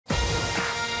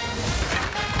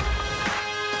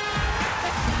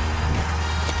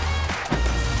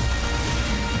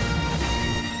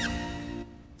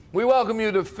welcome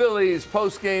you to Phillies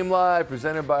Postgame Live,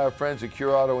 presented by our friends at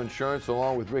Cure Auto Insurance,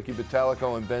 along with Ricky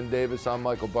Bottalico and Ben Davis. I'm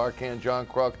Michael Barkann, John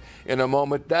Kruk in a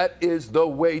moment. That is the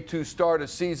way to start a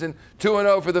season.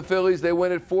 2-0 for the Phillies. They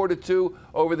win it 4-2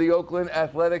 over the Oakland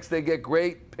Athletics. They get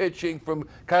great pitching from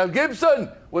Kyle Gibson.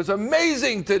 Was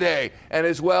amazing today. And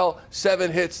as well,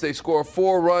 7 hits. They score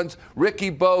 4 runs. Ricky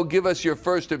Bo, give us your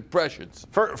first impressions.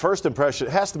 First impression,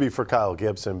 it has to be for Kyle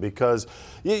Gibson, because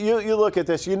you look at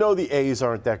this, you know the A's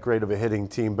aren't that great of a hitting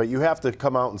team, but you have to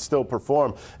come out and still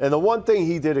perform. And the one thing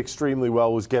he did extremely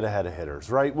well was get ahead of hitters,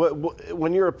 right?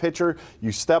 When you're a pitcher,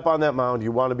 you step on that mound,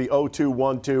 you want to be 0-2,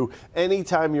 1-2.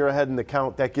 Anytime you're ahead in the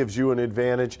count, that gives you an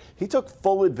advantage. He took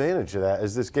full advantage of that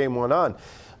as this game went on.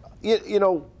 You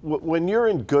know, when you're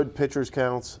in good pitchers'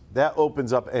 counts, that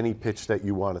opens up any pitch that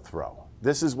you want to throw.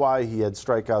 This is why he had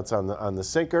strikeouts on the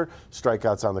sinker,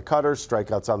 strikeouts on the cutter,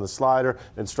 strikeouts on the slider,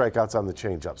 and strikeouts on the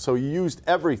changeup. So you used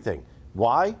everything.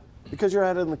 Why? Because you're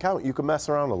ahead in the count. You can mess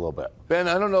around a little bit. Ben,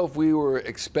 I don't know if we were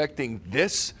expecting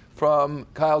this from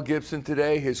Kyle Gibson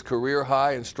today. His career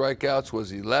high in strikeouts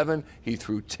was 11. He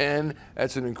threw 10.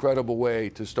 That's an incredible way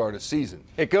to start a season.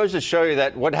 It goes to show you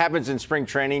that what happens in spring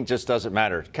training just doesn't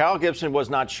matter. Kyle Gibson was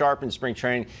not sharp in spring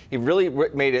training. He really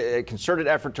made a concerted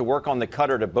effort to work on the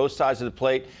cutter to both sides of the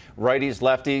plate, righties,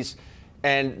 lefties.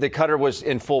 And the cutter was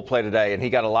in full play today, and he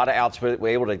got a lot of outs, but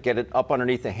was able to get it up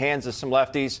underneath the hands of some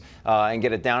lefties and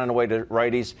get it down and away to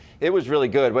righties. It was really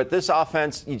good. But this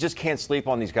offense, you just can't sleep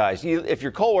on these guys. If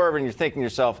you're Cole Irvin, you're thinking to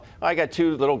yourself, oh, I got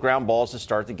 2 little ground balls to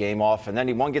start the game off, and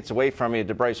then one gets away from you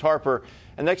to Bryce Harper.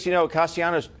 And next you know,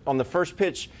 Castellanos on the first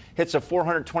pitch hits a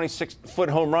 426-foot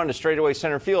home run to straightaway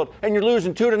center field, and you're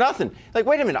losing 2-0. Like,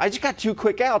 wait a minute, I just got 2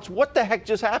 quick outs. What the heck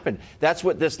just happened? That's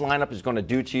what this lineup is going to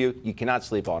do to you. You cannot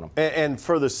sleep on them. And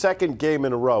for the second game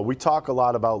in a row, we talk a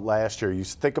lot about last year. You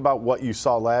think about what you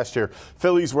saw last year.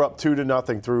 Phillies were up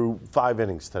 2-0 through 5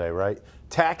 innings today, right?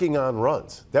 Tacking on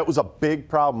runs. That was a big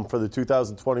problem for the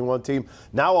 2021 team.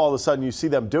 Now all of a sudden you see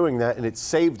them doing that, and it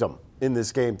saved them in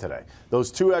this game today.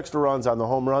 Those 2 extra runs on the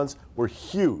home runs were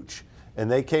huge,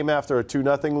 and they came after a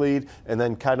 2-0 lead and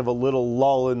then kind of a little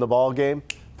lull in the ball game.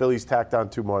 Phillies tacked on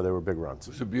 2 more. They were big runs.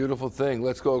 It's a beautiful thing.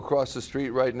 Let's go across the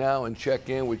street right now and check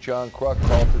in with John Kruk.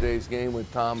 Call today's game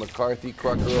with Tom McCarthy.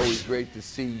 Kruk, always great to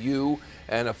see you.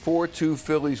 And a 4-2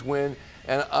 Phillies win.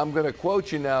 And I'm going to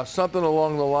quote you now, something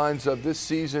along the lines of, this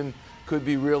season could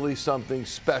be really something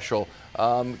special.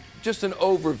 Just an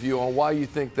overview on why you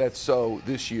think that's so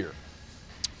this year.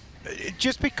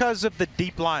 Just because of the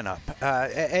deep lineup.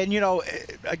 And, you know,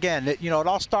 again, it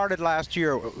all started last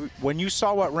year. When you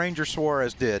saw what Ranger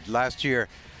Suarez did last year,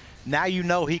 now you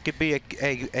know he could be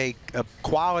a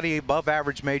quality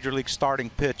above-average major league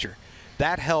starting pitcher.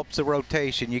 That helps the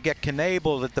rotation. You get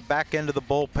Knebel at the back end of the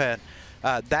bullpen.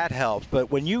 That helps.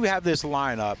 But when you have this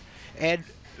lineup, and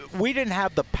we didn't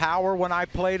have the power when I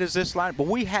played as this lineup, but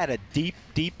we had a deep,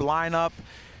 deep lineup.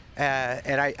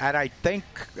 And I think,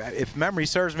 if memory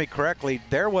serves me correctly,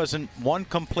 there wasn't one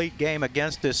complete game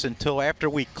against us until after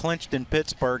we clinched in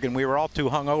Pittsburgh, and we were all too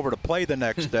hungover to play the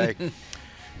next day.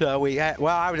 We had,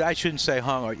 well, I shouldn't say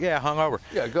hungover. Yeah, hungover.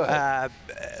 Yeah, go ahead.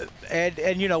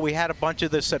 And you know, we had a bunch of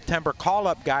the September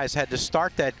call-up guys had to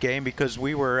start that game because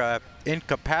we were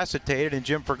incapacitated, and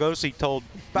Jim Fregosi told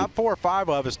about 4 or 5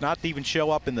 of us not to even show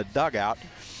up in the dugout.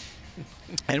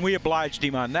 And we obliged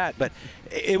him on that. But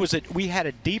we had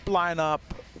a deep lineup.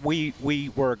 We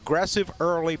were aggressive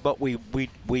early, but we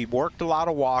worked a lot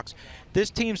of walks. This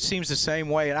team seems the same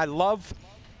way, and I love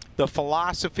the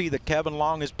philosophy that Kevin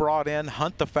Long has brought in.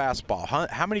 Hunt the fastball.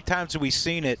 How many times have we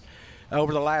seen it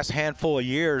over the last handful of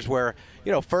years where,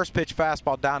 you know, first pitch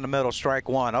fastball down the middle, strike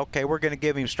 1. Okay, we're going to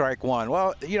give him strike 1.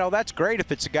 Well, you know, that's great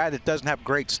if it's a guy that doesn't have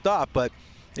great stuff, but,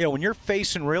 you know, when you're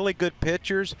facing really good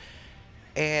pitchers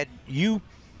and you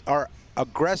are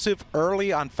aggressive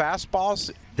early on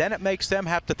fastballs, then it makes them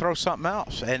have to throw something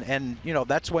else. And you know,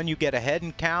 that's when you get ahead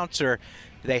in counts, or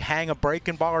they hang a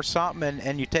breaking ball or something,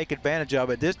 and you take advantage of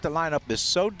it. The lineup is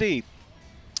so deep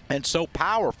and so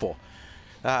powerful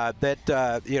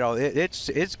that you know,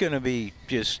 it's going to be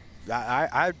just,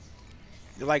 like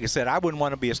I said, I wouldn't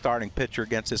want to be a starting pitcher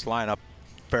against this lineup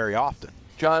very often.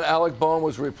 John, Alec Bohm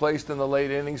was replaced in the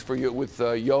late innings for you with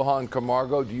Johan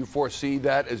Camargo. Do you foresee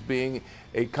that as being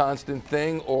a constant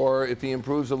thing, or if he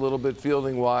improves a little bit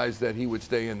fielding-wise, that he would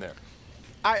stay in there?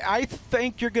 I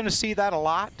think you're going to see that a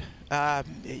lot.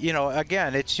 You know,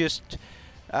 again, it's just,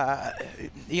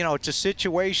 you know, it's a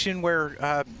situation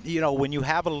where, you know, when you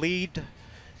have a lead,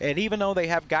 and even though they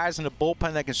have guys in the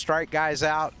bullpen that can strike guys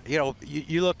out, you know,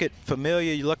 you look at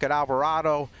Familia, you look at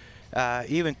Alvarado,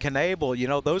 even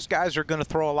Knebel, those guys are going to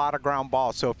throw a lot of ground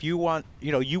balls. So if you want,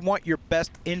 you want your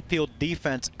best infield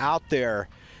defense out there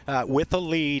with a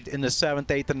lead in the 7th,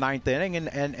 8th, and 9th inning,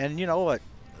 and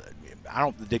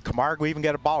did Camargo even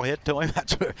get a ball hit to him?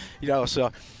 That's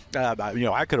so.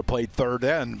 I could have played third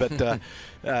end, but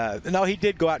no, he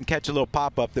did go out and catch a little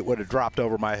pop-up that would have dropped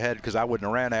over my head because I wouldn't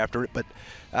have ran after it. But,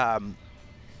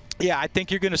 yeah, I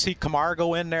think you're going to see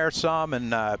Camargo in there some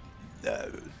and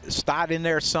Stott in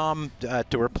there some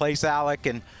to replace Alec.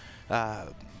 And,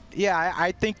 yeah,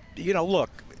 I think, look,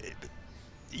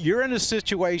 you're in a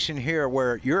situation here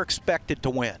where you're expected to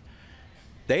win.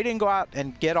 They didn't go out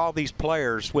and get all these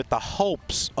players with the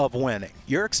hopes of winning.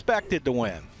 You're expected to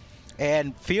win.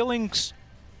 And feelings,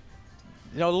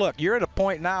 look, you're at a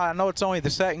point now, I know it's only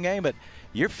the second game, but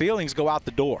your feelings go out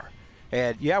the door.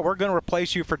 And, yeah, we're going to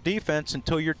replace you for defense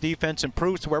until your defense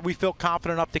improves to where we feel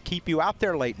confident enough to keep you out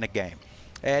there late in the game.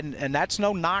 And that's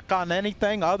no knock on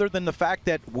anything other than the fact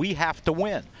that we have to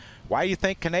win. Why do you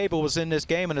think Knebel was in this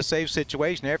game in a safe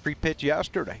situation after he pitched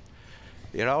yesterday?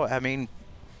 We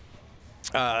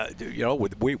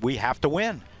have to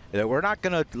win. We're not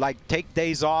going to, take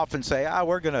days off and say,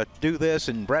 we're going to do this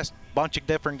and rest a bunch of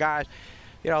different guys.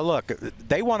 Look,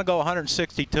 they want to go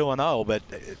 162-0, but,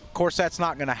 of course, that's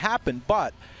not going to happen.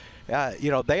 But,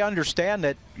 they understand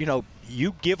that,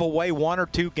 you give away 1 or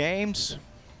 2 games,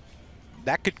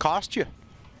 that could cost you.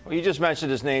 Well, you just mentioned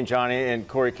his name, Johnny, and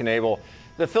Corey Knebel.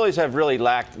 The Phillies have really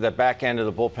lacked the back end of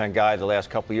the bullpen guy the last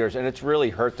couple of years, and it's really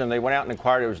hurt them. They went out and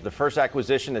acquired. It was the first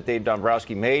acquisition that Dave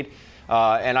Dombrowski made.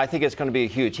 And I think it's going to be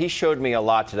huge. He showed me a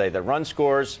lot today. The run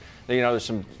scores, there's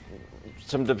some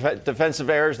defensive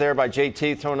errors there by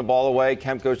JT throwing the ball away.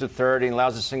 Kemp goes to third and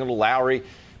allows a single to Lowry.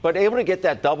 But able to get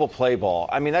that double play ball,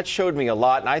 that showed me a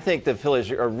lot. And I think the Phillies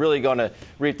are really going to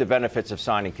reap the benefits of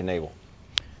signing Knebel.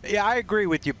 Yeah, I agree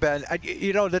with you, Ben.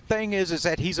 The thing is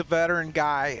that he's a veteran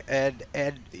guy, and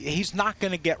he's not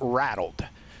going to get rattled.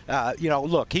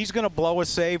 Look, he's going to blow a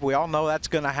save. We all know that's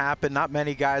going to happen. Not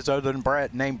many guys other than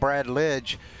named Brad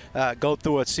Lidge go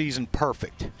through a season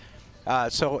perfect.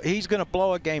 So he's going to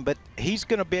blow a game, but he's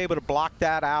going to be able to block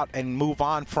that out and move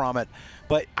on from it.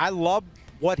 But I love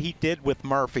what he did with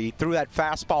Murphy. He threw that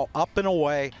fastball up and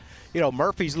away.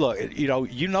 Murphy's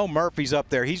Murphy's up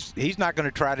there. He's not going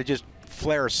to try to just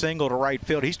flare a single to right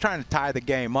field. He's trying to tie the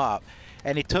game up.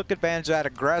 And he took advantage of that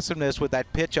aggressiveness with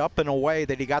that pitch up and away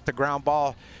that he got the ground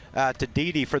ball to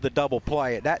Didi for the double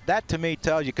play. That to me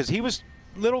tells you, because he was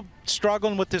little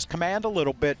struggling with his command a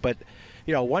little bit, but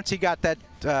once he got that,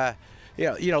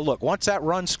 look, once that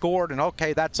run scored and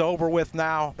okay, that's over with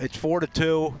now. It's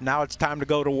 4-2. Now it's time to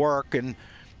go to work, and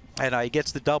he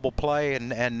gets the double play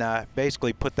and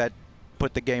basically put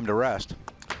the game to rest.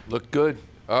 Look good.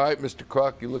 All right, Mr.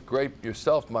 Kruk, you look great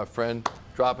yourself, my friend.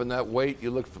 Dropping that weight,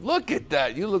 look at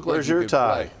that. You look like Where's you your could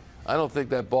tie? play. I don't think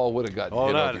that ball would have gotten hit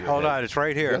over your head. Hold on, it's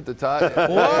right here. You got the tie?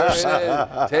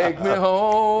 Whoops. Take me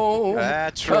home.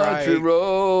 That's country right.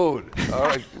 road. All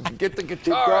right, get the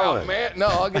guitar out, man. No,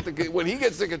 I'll get when he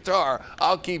gets the guitar,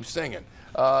 I'll keep singing.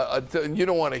 You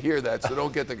don't want to hear that, so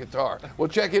don't get the guitar. We'll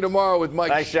check you tomorrow with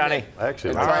Mike. Thanks, Johnny.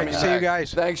 Actually, all right, see you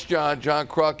guys. Thanks, John. John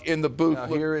Kruk in the booth. Now,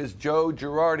 here is Joe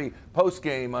Girardi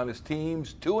post-game on his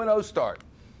team's 2-0 start.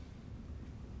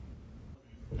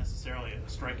 Necessarily a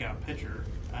strikeout pitcher.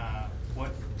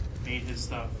 What made his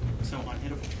stuff so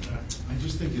unhittable today? I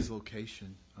just think his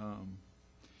location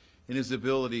and his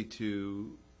ability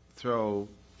to throw,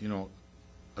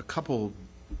 a couple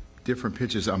different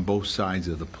pitches on both sides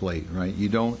of the plate, right?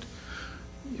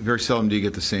 Very seldom do you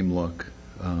get the same look.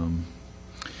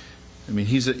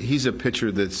 He's a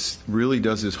pitcher that's really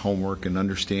does his homework and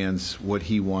understands what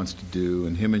he wants to do,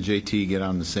 and him and JT get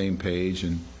on the same page,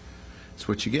 and it's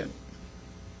what you get.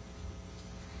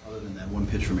 Other than that one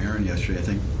pitch from Aaron yesterday, I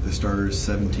think the starters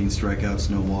 17 strikeouts,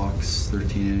 no walks,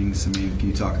 13 innings. Can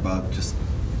you talk about just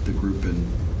the group and?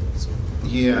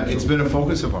 Yeah, it's been a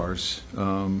focus of ours.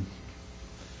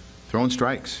 Throwing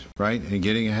strikes, right, and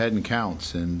getting ahead in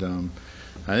counts, and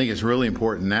I think it's really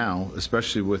important now,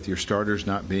 especially with your starters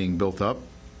not being built up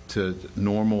to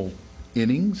normal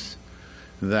innings,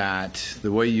 that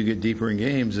the way you get deeper in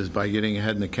games is by getting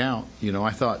ahead in the count.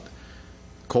 I thought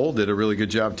Cole did a really good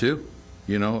job too.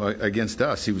 Against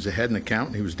us, he was ahead in the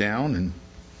count, he was down and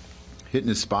hitting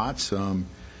his spots. You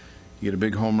get a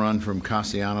big home run from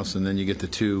Castellanos, and then you get the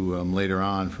two later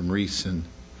on from Reese and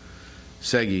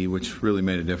Segi, which really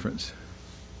made a difference.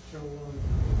 So,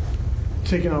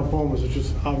 taking out Bowman, was it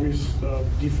just obvious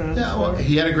defense? Yeah, well,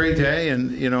 he had a great day,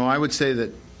 and I would say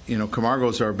that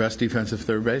Camargo's our best defensive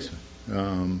third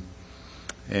baseman,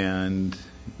 and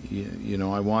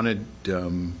I wanted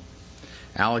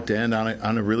Alec to end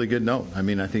on a really good note. I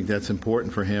mean, I think that's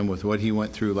important for him with what he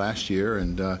went through last year,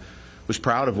 and was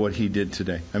proud of what he did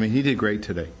today. I mean, he did great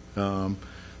today.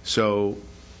 So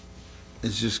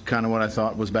it's just kind of what I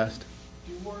thought was best.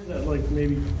 Do you worry that, like,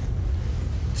 maybe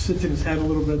sits in his head a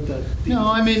little bit that no,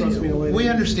 I mean, we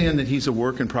understand that he's a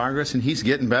work in progress and he's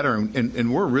getting better,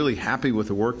 and we're really happy with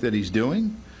the work that he's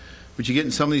doing. But you get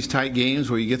in some of these tight games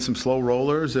where you get some slow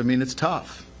rollers. I mean, it's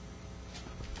tough.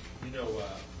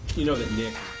 You know that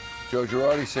Nick. Joe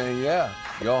Girardi saying, yeah,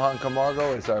 Johan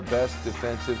Camargo is our best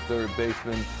defensive third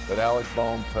baseman, but Alec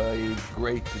Bohm played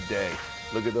great today.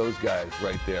 Look at those guys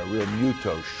right there. Real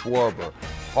Muto, Schwarber,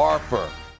 Harper,